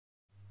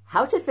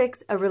How to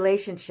fix a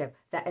relationship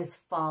that is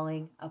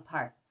falling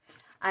apart.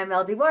 I'm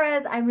LD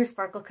Juarez. I'm your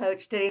Sparkle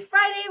Coach. Today,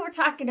 Friday, we're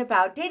talking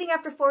about dating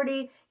after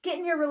 40,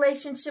 getting your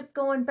relationship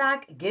going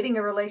back, getting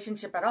a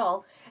relationship at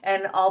all,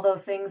 and all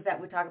those things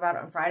that we talk about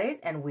on Fridays,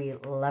 and we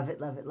love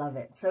it, love it, love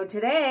it. So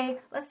today,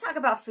 let's talk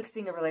about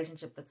fixing a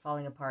relationship that's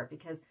falling apart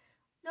because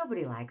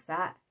nobody likes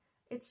that.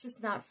 It's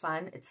just not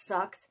fun. It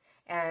sucks,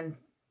 and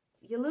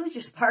you lose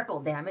your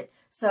sparkle, damn it.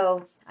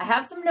 So I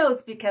have some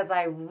notes because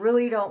I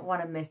really don't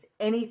want to miss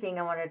anything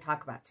I wanted to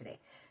talk about today.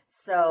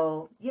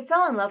 So you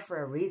fell in love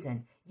for a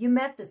reason. You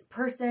met this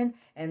person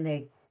and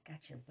they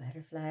got your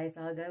butterflies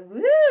all going,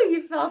 woo,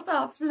 you felt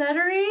all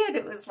fluttery. And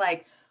it was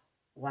like,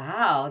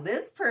 wow,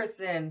 this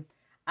person,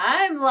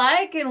 I'm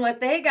liking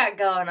what they got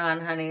going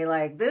on, honey.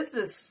 Like, this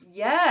is,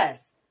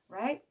 yes,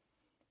 right?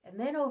 And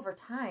then over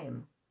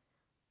time,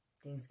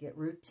 things get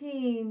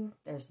routine.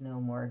 There's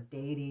no more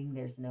dating.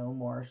 There's no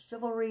more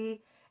chivalry.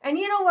 And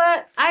you know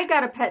what? I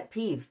got a pet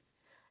peeve.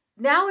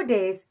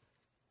 Nowadays,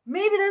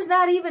 maybe there's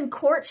not even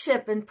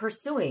courtship and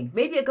pursuing.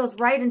 Maybe it goes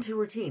right into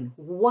routine.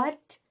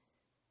 What?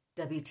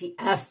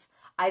 WTF.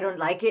 I don't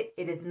like it.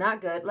 It is not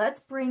good.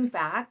 Let's bring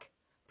back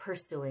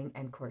pursuing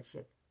and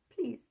courtship.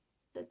 Please.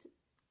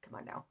 Come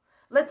on now.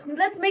 Let's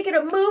make it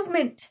a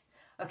movement.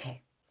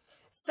 Okay.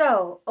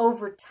 So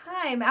over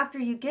time, after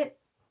you get,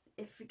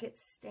 if it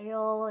gets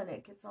stale and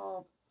it gets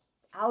all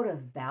out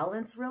of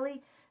balance,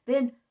 really,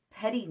 then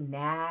petty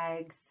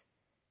nags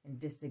and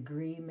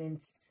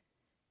disagreements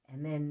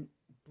and then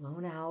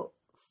blown out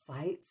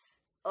fights.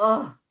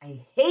 Oh,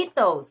 I hate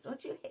those.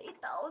 Don't you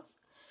hate those?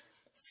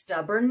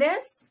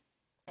 Stubbornness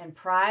and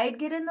pride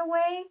get in the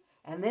way.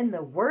 And then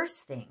the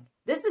worst thing,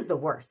 this is the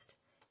worst.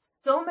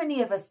 So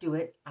many of us do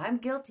it. I'm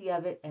guilty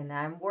of it and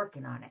I'm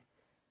working on it.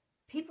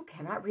 People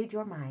cannot read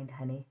your mind,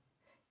 honey.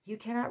 You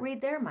cannot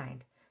read their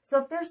mind.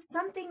 So if there's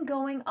something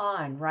going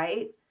on,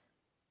 right?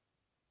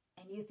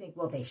 And you think,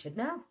 well, they should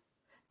know.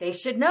 They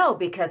should know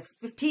because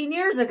 15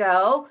 years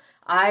ago,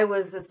 I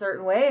was a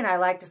certain way and I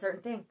liked a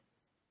certain thing.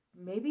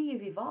 Maybe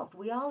you've evolved.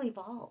 We all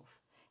evolve.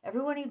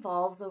 Everyone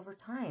evolves over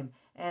time.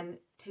 And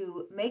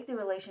to make the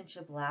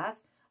relationship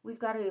last, we've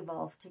got to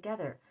evolve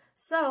together.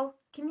 So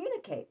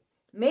communicate.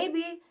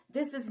 Maybe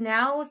this is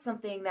now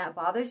something that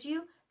bothers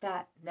you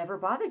that never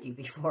bothered you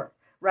before,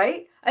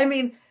 right? I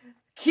mean,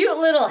 cute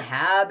little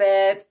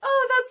habits.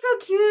 Oh, that's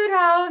so cute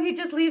how he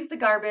just leaves the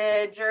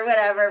garbage or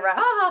whatever.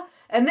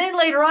 And then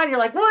later on, you're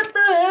like, what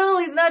the hell?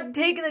 He's not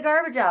taking the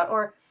garbage out.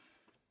 Or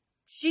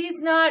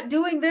she's not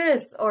doing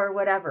this or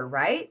whatever,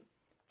 right?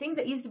 Things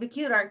that used to be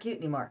cute aren't cute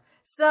anymore.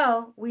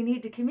 So we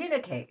need to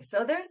communicate.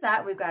 So there's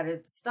that. We've got to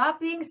stop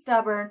being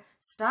stubborn,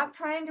 stop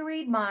trying to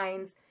read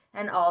minds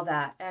and all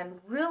that, and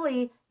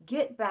really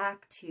get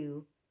back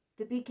to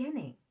the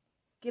beginning.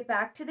 Get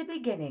back to the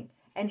beginning.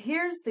 And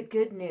here's the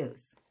good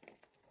news.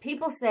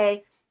 People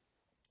say,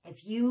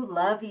 if you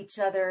love each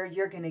other,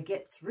 you're going to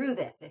get through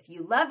this. If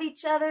you love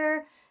each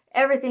other,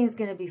 everything's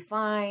going to be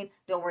fine.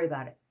 Don't worry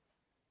about it.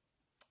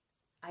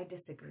 I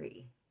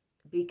disagree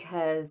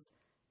because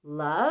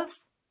love,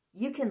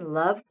 you can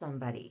love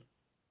somebody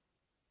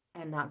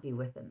and not be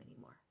with them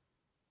anymore.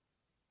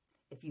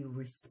 If you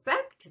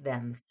respect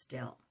them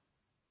still,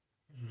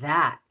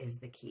 that is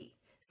the key.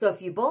 So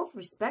if you both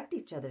respect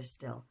each other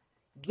still,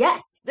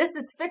 yes, this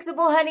is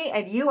fixable, honey,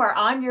 and you are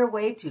on your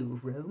way to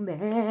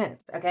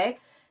romance, okay?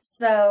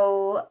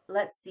 So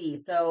let's see.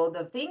 So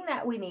the thing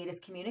that we need is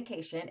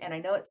communication, and I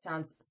know it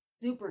sounds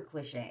super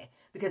cliche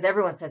because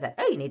everyone says that,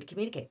 oh, you need to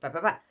communicate, blah,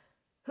 blah, blah.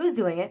 Who's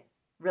doing it,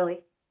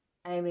 really?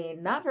 I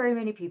mean, not very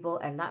many people,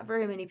 and not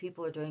very many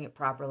people are doing it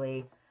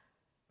properly.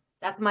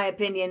 That's my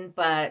opinion,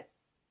 but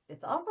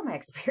it's also my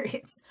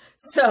experience.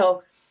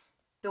 So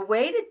the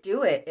way to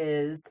do it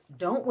is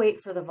don't wait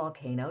for the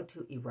volcano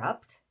to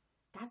erupt.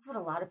 That's what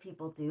a lot of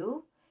people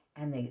do.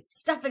 And they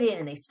stuff it in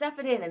and they stuff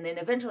it in. And then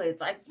eventually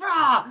it's like,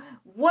 rah,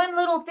 one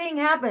little thing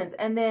happens.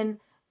 And then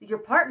your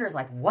partner's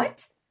like,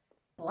 what?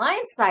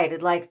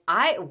 Blindsided. Like,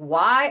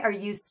 why are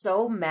you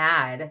so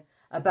mad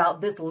about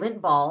this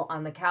lint ball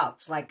on the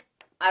couch? Like,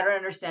 I don't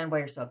understand why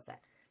you're so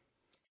upset.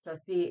 So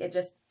see, it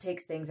just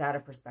takes things out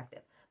of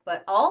perspective.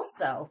 But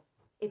also,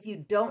 if you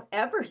don't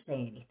ever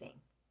say anything,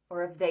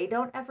 or if they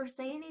don't ever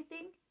say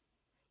anything,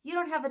 you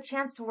don't have a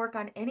chance to work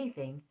on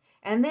anything.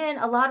 And then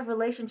a lot of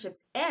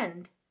relationships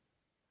end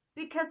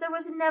because there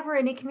was never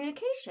any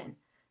communication.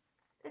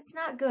 It's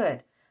not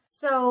good.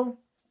 So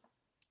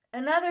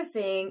another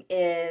thing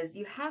is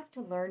you have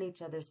to learn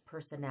each other's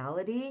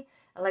personality.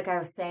 Like I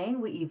was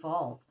saying, we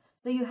evolve.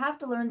 So you have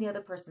to learn the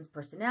other person's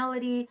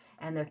personality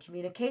and their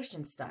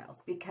communication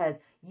styles because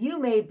you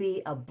may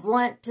be a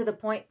blunt to the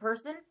point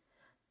person,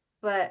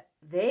 but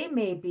they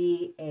may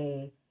be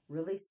a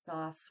really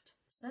soft,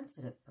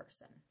 sensitive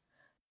person.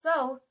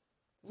 So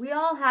we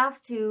all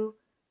have to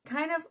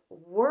kind of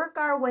work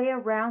our way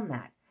around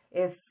that.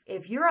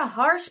 If you're a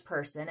harsh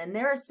person and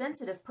they're a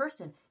sensitive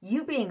person,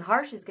 you being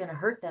harsh is going to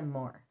hurt them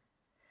more.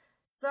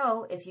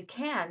 So if you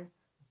can,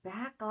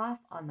 back off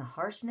on the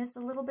harshness a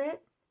little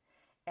bit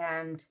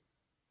and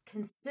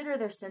consider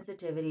their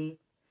sensitivity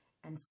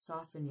and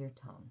soften your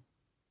tone.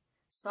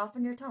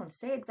 Soften your tone.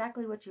 Say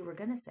exactly what you were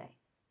going to say,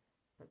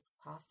 but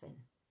soften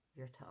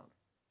your tone.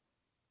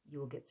 You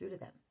will get through to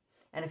them.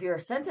 And if you're a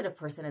sensitive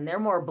person and they're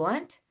more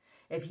blunt,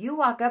 if you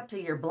walk up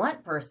to your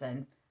blunt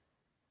person,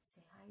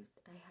 say,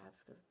 I have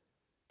the...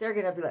 They're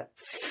going to be like,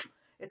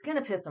 it's going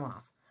to piss them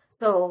off.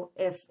 So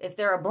if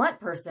they're a blunt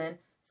person,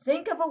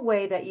 think of a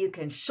way that you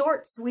can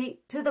short,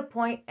 sweet, to the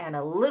point, and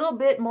a little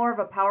bit more of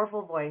a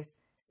powerful voice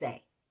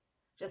say.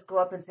 Just go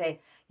up and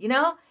say, you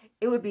know,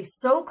 it would be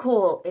so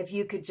cool if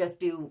you could just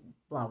do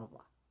blah, blah,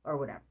 blah, or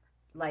whatever.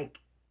 Like,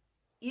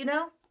 you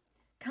know,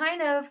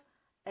 kind of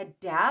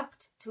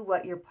adapt to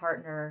what your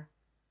partner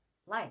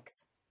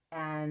likes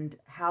and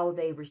how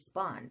they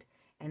respond.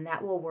 And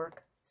that will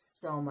work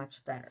so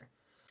much better.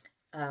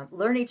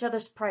 Learn each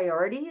other's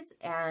priorities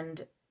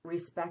and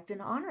respect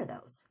and honor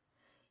those.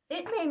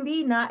 It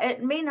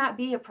may not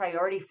be a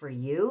priority for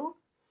you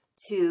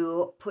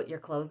to put your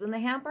clothes in the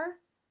hamper,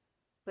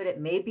 but it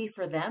may be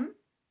for them.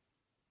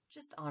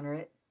 Just honor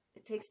it.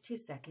 It takes 2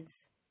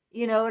 seconds.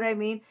 You know what I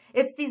mean?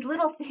 It's these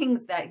little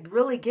things that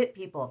really get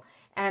people,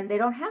 and they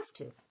don't have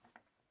to.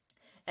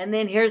 And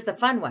then here's the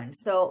fun one.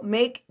 So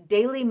make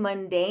daily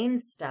mundane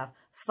stuff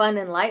fun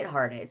and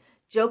lighthearted.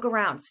 Joke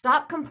around.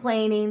 Stop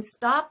complaining.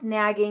 Stop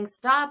nagging.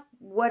 Stop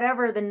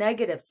whatever the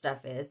negative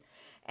stuff is,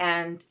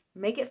 and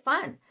make it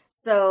fun.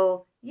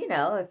 So, you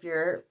know, if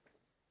you're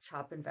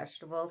chopping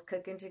vegetables,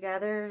 cooking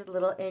together, a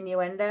little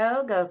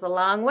innuendo goes a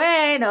long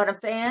way, know what I'm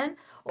saying?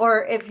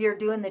 Or if you're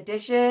doing the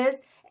dishes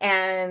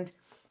and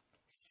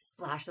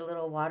splash a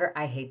little water.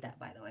 I hate that,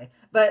 by the way,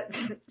 but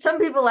some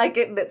people like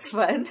it and it's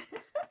fun.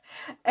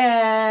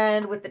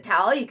 And with the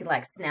towel, you can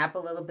like snap a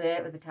little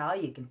bit with the towel.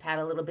 You can pat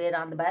a little bit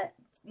on the butt,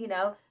 you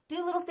know,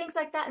 do little things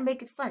like that and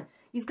make it fun.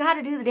 You've got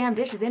to do the damn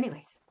dishes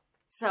anyways.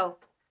 So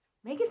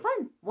make it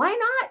fun. Why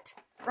not?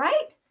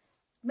 Right?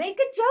 Make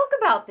a joke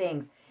about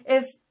things.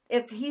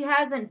 If he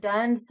hasn't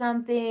done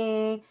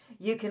something,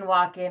 you can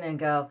walk in and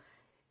go,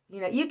 you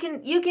know, you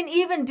can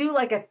even do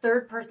like a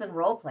third person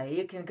role play.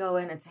 You can go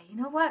in and say, you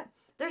know what?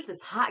 There's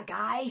this hot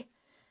guy,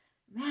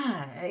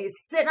 man, and he's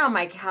sitting on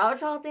my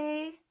couch all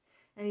day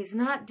and he's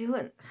not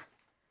doing,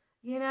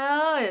 you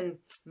know, and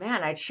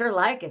man, I'd sure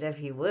like it if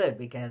he would,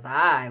 because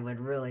I would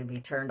really be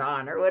turned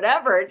on or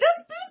whatever.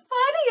 Just be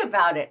funny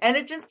about it. And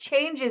it just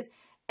changes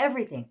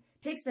everything.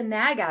 Takes the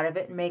nag out of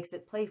it and makes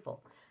it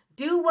playful.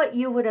 Do what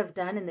you would have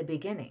done in the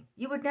beginning.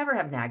 You would never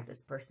have nagged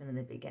this person in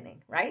the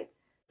beginning, right?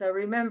 So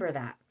remember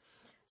that.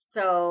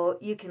 So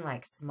you can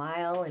like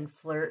smile and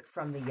flirt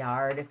from the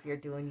yard if you're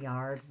doing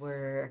yard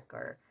work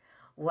or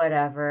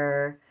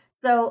whatever.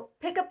 So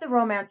pick up the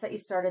romance that you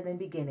started in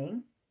the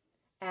beginning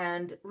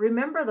and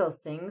remember those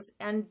things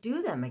and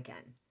do them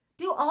again.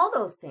 Do all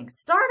those things.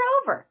 Start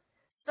over.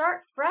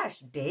 Start fresh.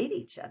 Date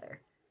each other,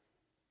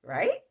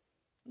 right?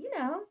 You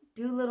know,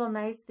 do little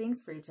nice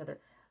things for each other.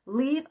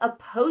 Leave a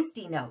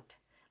Post-it note.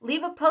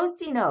 Leave a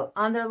Post-it note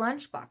on their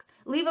lunchbox.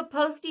 Leave a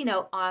Post-it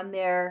note on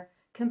their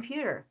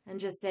computer and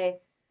just say,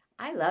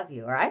 I love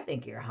you, or I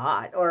think you're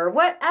hot, or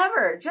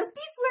whatever. Just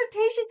be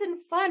flirtatious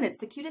and fun. It's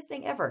the cutest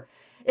thing ever.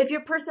 If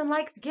your person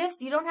likes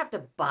gifts, you don't have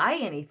to buy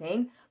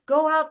anything.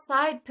 Go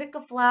outside, pick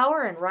a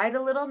flower, and write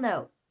a little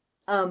note.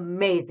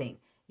 Amazing.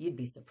 You'd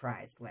be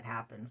surprised what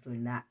happens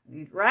when that,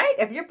 right?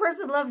 If your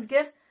person loves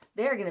gifts,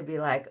 they're going to be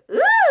like,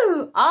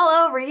 ooh, all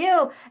over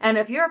you. And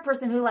if you're a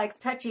person who likes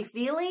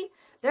touchy-feely,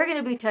 they're going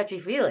to be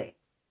touchy-feely.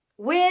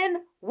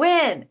 Win,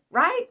 win,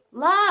 right?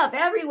 Love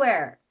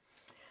everywhere.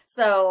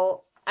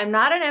 So I'm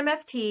not an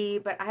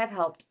MFT, but I have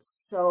helped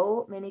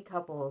so many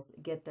couples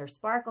get their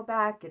sparkle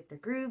back, get their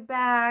groove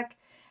back,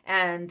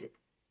 and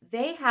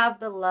they have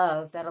the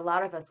love that a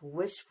lot of us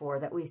wish for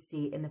that we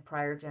see in the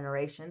prior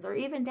generations or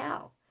even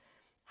now.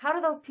 How do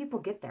those people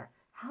get there?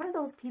 How do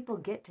those people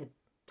get to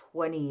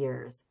 20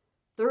 years,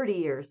 30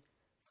 years,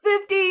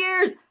 50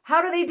 years?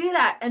 How do they do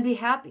that and be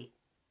happy?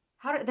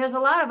 There's a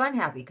lot of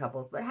unhappy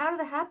couples, but how do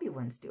the happy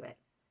ones do it?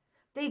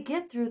 They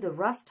get through the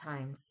rough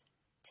times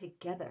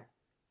together.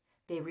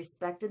 They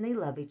respect and they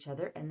love each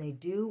other, and they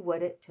do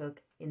what it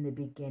took in the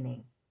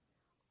beginning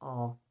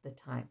all the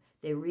time.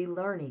 They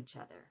relearn each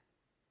other.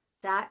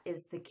 That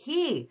is the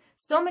key.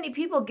 So many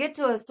people get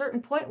to a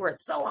certain point where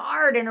it's so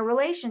hard in a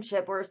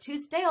relationship or it's too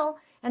stale,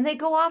 and they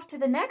go off to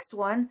the next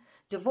one,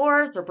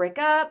 divorce or break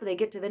up. They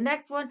get to the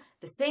next one.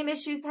 The same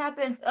issues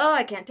happen. Oh,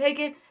 I can't take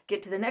it.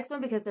 Get to the next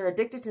one because they're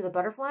addicted to the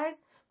butterflies.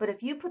 But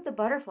if you put the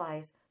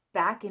butterflies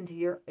back into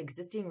your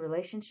existing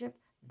relationship,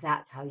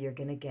 that's how you're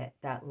going to get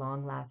that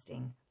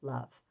long-lasting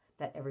love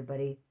that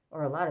everybody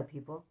or a lot of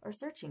people are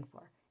searching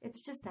for.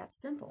 It's just that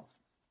simple.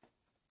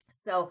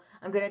 So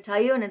I'm going to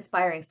tell you an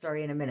inspiring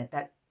story in a minute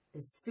that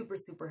is super,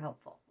 super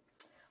helpful.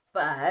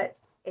 But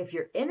if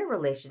you're in a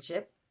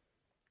relationship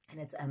and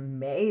it's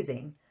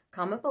amazing,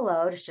 comment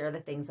below to share the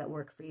things that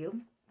work for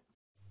you.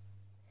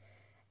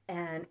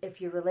 And if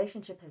your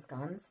relationship has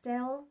gone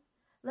stale,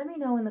 let me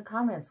know in the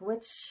comments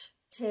which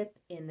tip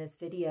in this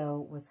video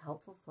was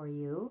helpful for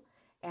you.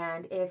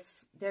 And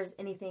if there's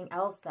anything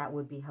else that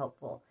would be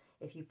helpful.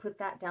 If you put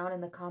that down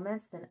in the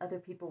comments, then other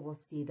people will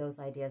see those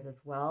ideas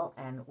as well.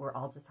 And we're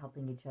all just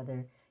helping each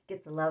other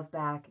get the love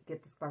back,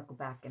 get the sparkle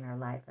back in our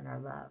life and our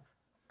love.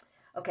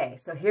 Okay,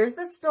 so here's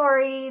the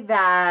story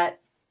that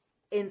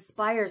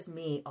inspires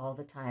me all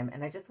the time.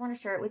 And I just want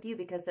to share it with you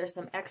because there's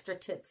some extra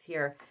tips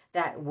here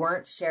that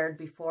weren't shared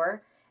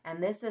before.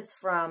 And this is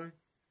from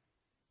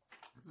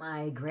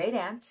my great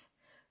aunt,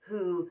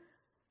 who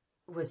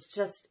was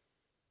just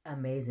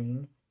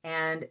amazing.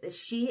 And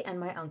she and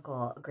my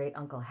uncle, great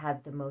uncle,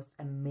 had the most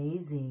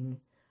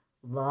amazing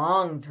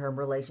long-term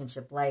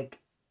relationship. Like,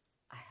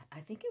 I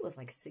think it was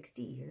like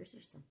 60 years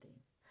or something.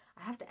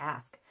 I have to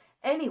ask.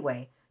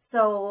 Anyway,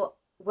 so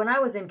when I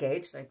was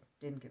engaged, I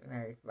didn't get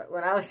married, but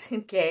when I was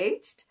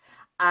engaged,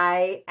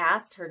 I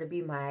asked her to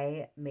be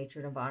my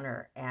matron of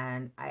honor.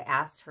 And I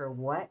asked her,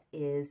 what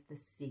is the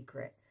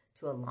secret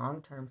to a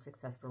long-term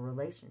successful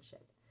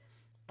relationship?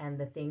 And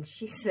the thing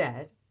she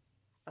said,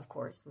 of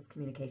course, was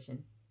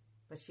communication.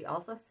 But she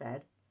also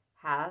said,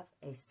 have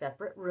a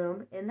separate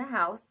room in the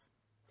house,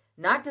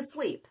 not to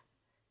sleep.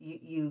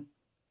 You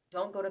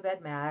don't go to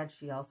bed mad,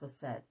 she also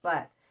said.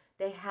 But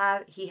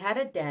he had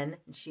a den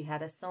and she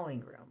had a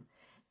sewing room.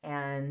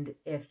 And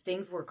if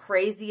things were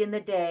crazy in the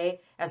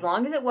day, as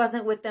long as it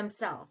wasn't with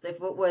themselves, if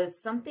it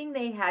was something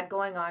they had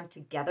going on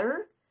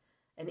together,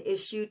 an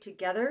issue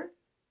together,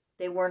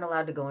 they weren't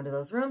allowed to go into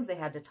those rooms. They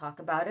had to talk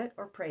about it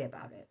or pray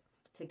about it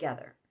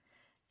together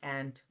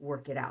and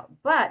work it out.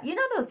 But you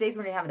know those days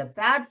when you're having a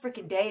bad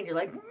freaking day and you're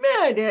like,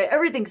 man,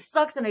 everything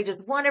sucks and I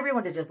just want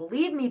everyone to just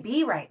leave me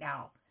be right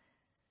now.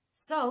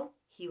 So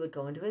he would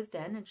go into his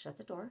den and shut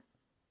the door,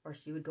 or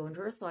she would go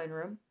into her sewing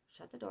room,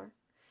 shut the door.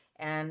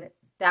 And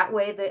that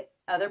way the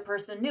other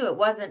person knew it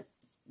wasn't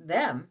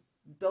them.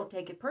 Don't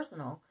take it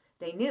personal.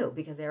 They knew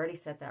because they already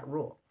set that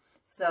rule.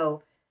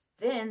 So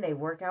then they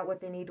work out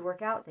what they need to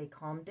work out. They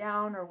calm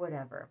down or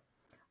whatever.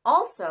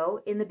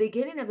 Also, in the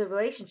beginning of the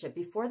relationship,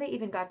 before they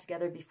even got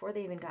together, before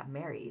they even got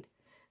married,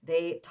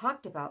 they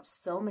talked about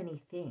so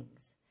many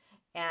things.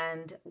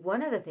 And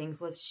one of the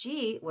things was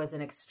she was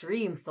an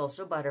extreme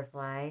social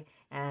butterfly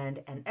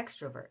and an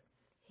extrovert.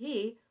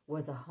 He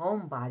was a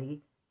homebody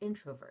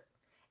introvert.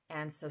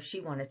 And so she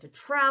wanted to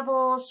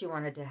travel. She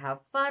wanted to have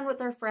fun with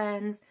her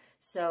friends.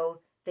 So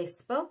they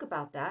spoke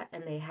about that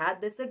and they had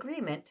this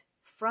agreement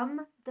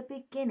from the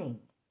beginning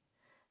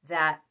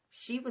that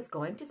she was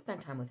going to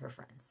spend time with her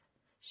friends.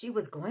 She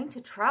was going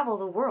to travel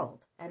the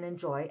world and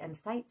enjoy and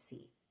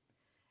sightsee.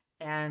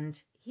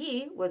 And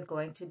he was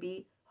going to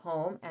be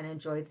home and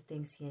enjoy the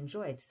things he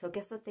enjoyed. So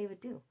guess what they would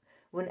do?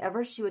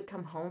 Whenever she would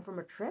come home from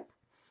a trip,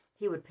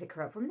 he would pick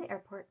her up from the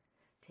airport,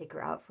 take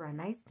her out for a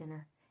nice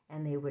dinner,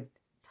 and they would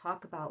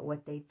talk about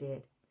what they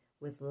did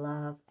with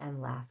love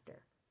and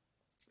laughter.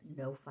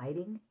 No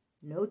fighting,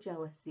 no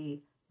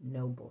jealousy,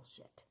 no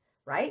bullshit,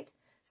 right?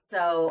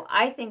 So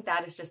I think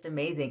that is just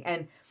amazing.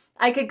 And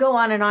I could go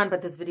on and on,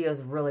 but this video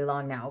is really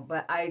long now.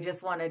 But I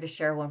just wanted to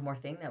share one more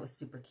thing that was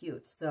super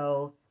cute.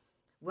 So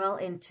well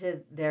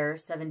into their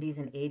 70s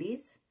and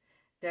 80s,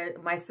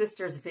 my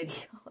sister's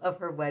video of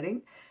her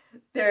wedding,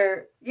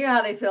 you know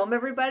how they film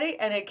everybody?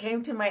 And it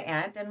came to my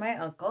aunt and my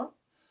uncle.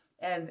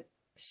 And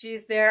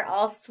she's there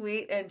all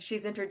sweet and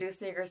she's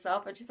introducing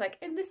herself. And she's like,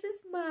 and this is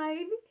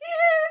mine.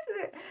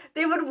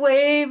 They would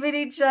wave at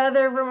each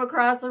other from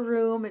across the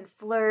room and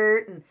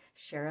flirt and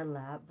share a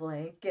lap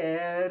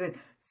blanket, and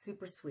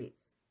super sweet.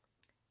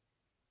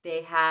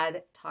 They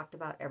had talked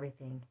about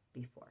everything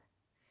before.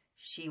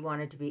 She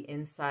wanted to be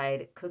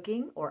inside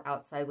cooking or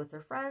outside with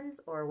her friends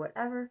or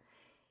whatever.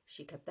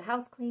 She kept the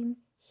house clean.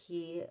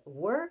 He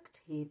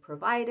worked. He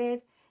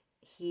provided.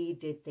 He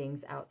did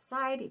things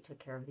outside. He took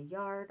care of the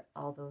yard,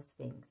 all those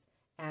things.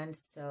 And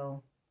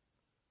so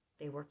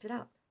they worked it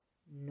out.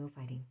 No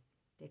fighting.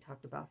 They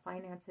talked about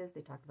finances.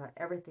 They talked about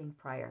everything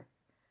prior.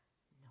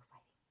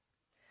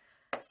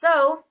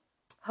 So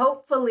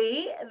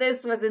hopefully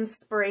this was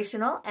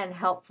inspirational and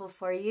helpful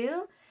for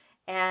you.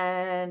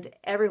 And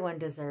everyone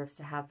deserves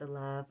to have the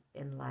love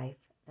in life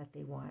that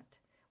they want.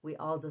 We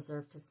all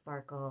deserve to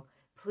sparkle.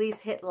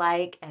 Please hit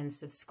like and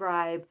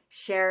subscribe.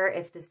 Share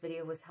if this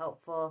video was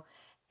helpful.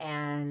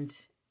 And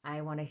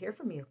I want to hear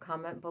from you.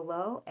 Comment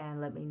below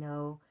and let me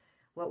know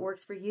what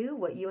works for you,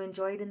 what you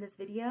enjoyed in this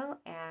video.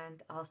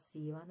 And I'll see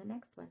you on the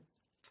next one.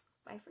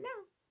 Bye for now.